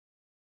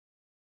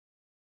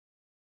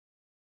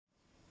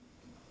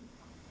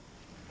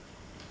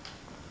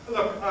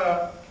Look,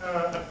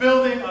 a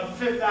building on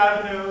Fifth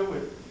Avenue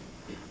with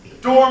the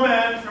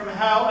doorman from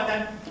hell and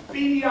that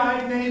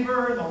beady-eyed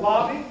neighbor in the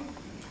lobby.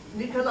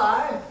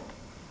 Nikolai?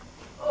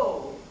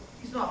 Oh,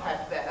 he's not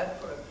half bad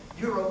for a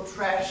Euro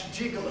trash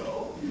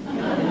gigolo.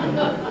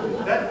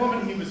 That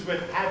woman he was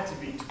with had to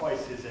be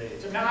twice his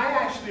age. I mean, I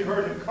actually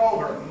heard him call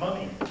her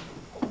mummy.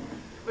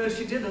 Well,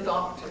 she did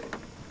adopt him.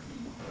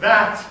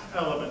 That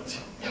element.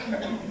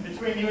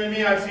 Between you and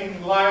me, I've seen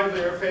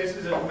livelier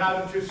faces at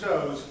Madame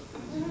Tussauds.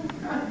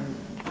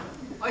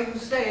 Are you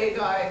saying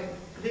I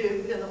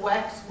live in the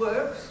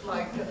waxworks,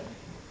 like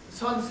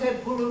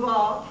Sunset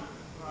Boulevard?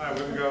 I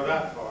wouldn't go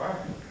that far.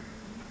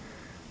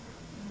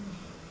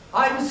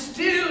 I'm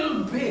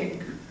still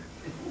big.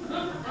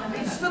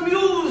 It's the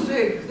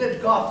music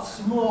that got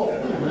small.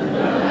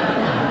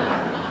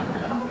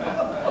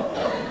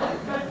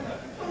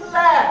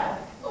 Laugh.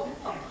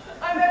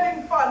 I'm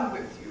having fun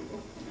with you.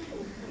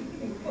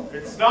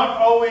 It's not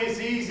always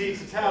easy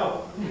to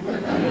tell.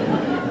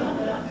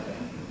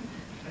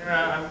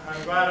 Yeah,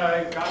 I'm glad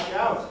I got you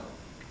out.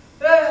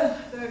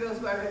 There goes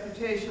my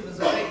reputation as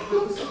a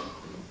recluse.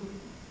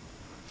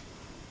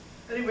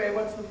 Anyway,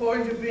 what's the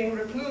point of being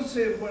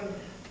reclusive when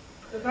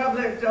the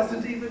public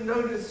doesn't even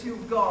notice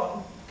you've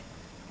gone?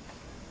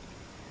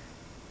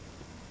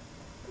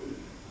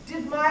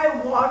 Did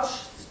my watch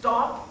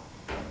stop?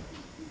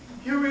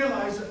 You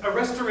realize a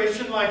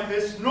restoration like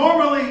this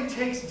normally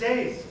takes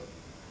days.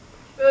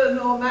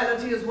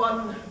 Normality is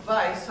one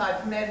vice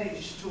I've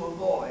managed to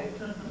avoid.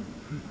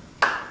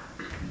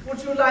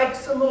 Would you like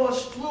some more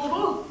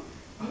strudel?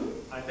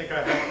 I think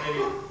I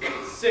have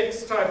maybe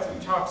 6 types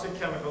of toxic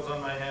chemicals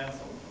on my hands.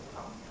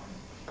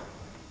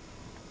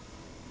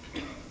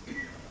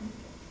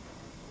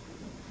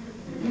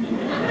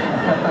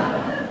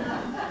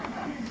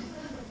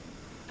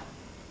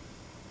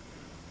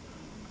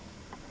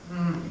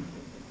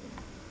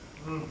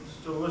 It's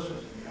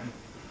delicious.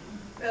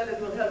 Well, it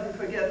will help you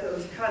forget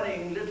those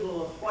cunning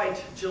little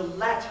white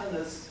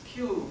gelatinous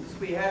cubes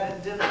we had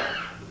at dinner.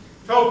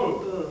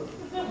 Tofu.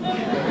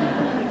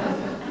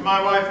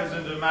 My wife is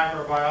into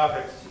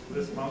macrobiotics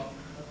this month.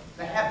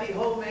 The happy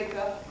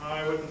homemaker.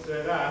 I wouldn't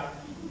say that.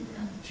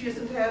 She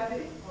isn't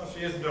happy? Well,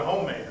 she isn't a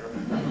homemaker.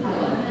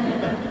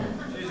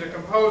 She's a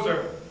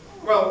composer.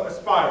 Well,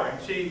 aspiring.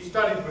 She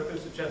studied with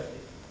Ussachevsky.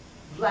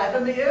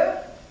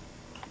 Vladimir?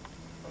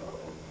 Oh.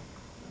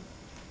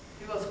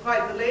 He was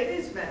quite the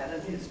ladies' man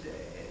in his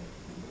day.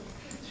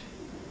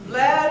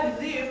 Vlad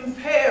the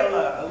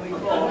Impaler, we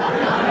call him.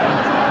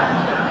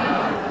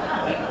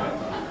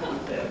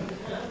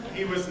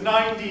 He was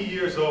 90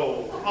 years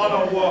old, on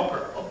a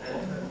walker.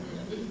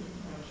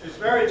 She's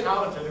very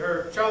talented.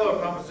 Her cello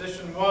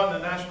composition won a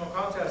national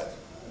contest.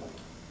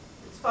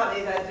 It's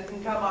funny that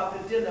didn't come up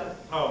at dinner.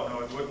 Oh,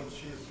 no, it wouldn't.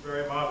 She's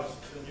very modest,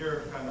 and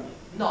you're kind of...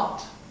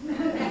 Not.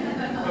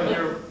 Well,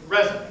 your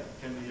resume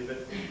can be a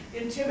bit...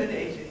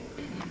 intimidating.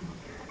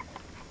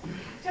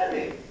 Tell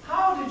me,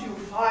 how did you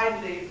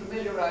finally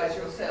familiarize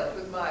yourself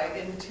with my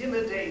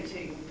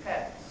intimidating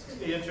past?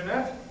 The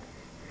internet?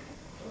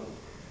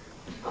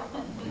 I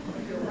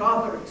feel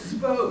rather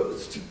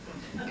exposed.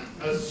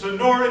 A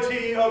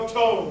sonority of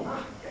tone.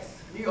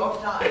 Yes, New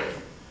York Times.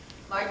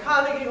 My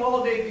Carnegie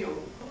Hall debut.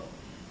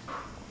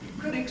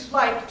 Critics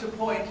like to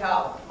point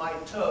out my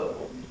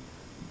tone.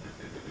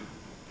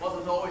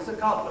 Wasn't always a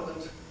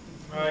compliment.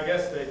 I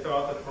guess they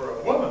thought that for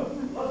a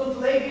woman... Wasn't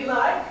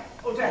ladylike?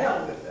 Oh, to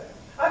hell with that.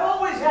 I've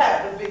always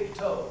had a big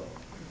tone.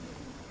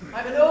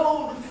 I'm an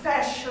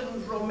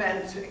old-fashioned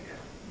romantic.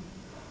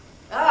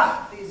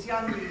 Ah, these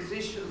young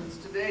musicians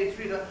today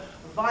treat a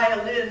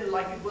violin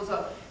like it was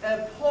a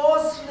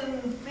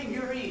porcelain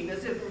figurine,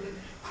 as if it would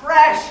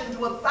crash into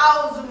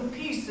 1,000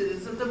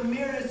 pieces at the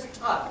merest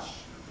touch.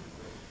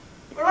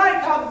 Where I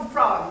come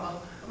from,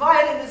 a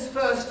violin is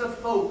first a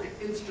folk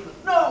instrument,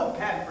 no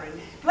pampering.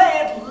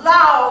 Play it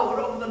loud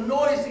over the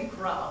noisy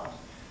crowd.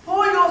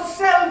 Pour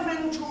yourself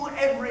into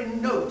every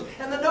note,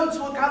 and the notes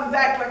will come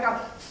back like a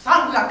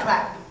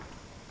thunderclap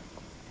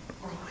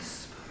or a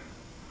whisper.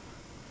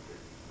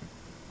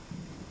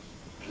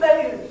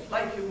 Play it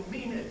like you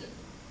mean it.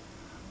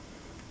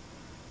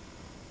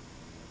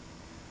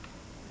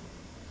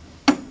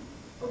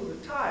 Oh, the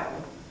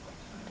time.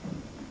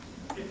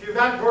 If you're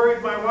that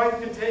worried, my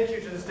wife can take you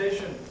to the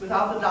station.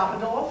 Without the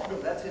Davidoff? No,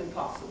 that's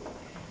impossible.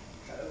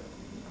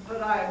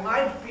 But I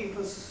might be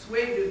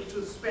persuaded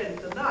to spend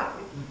the night.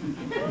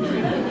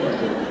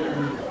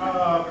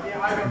 Yeah,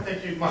 I don't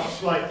think you'd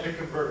much like the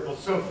convertible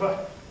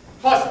sofa.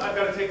 Plus, I've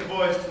got to take the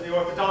boys to the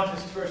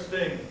orthodontist first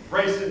thing.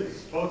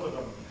 Braces, both of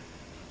them.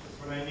 That's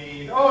what I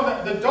need. Oh,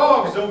 the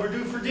dog's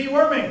overdue for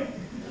deworming.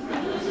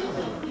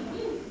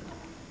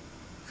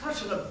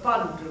 Such an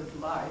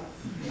abundant life.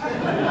 Here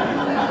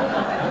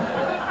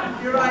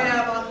I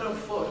am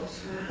underfoot.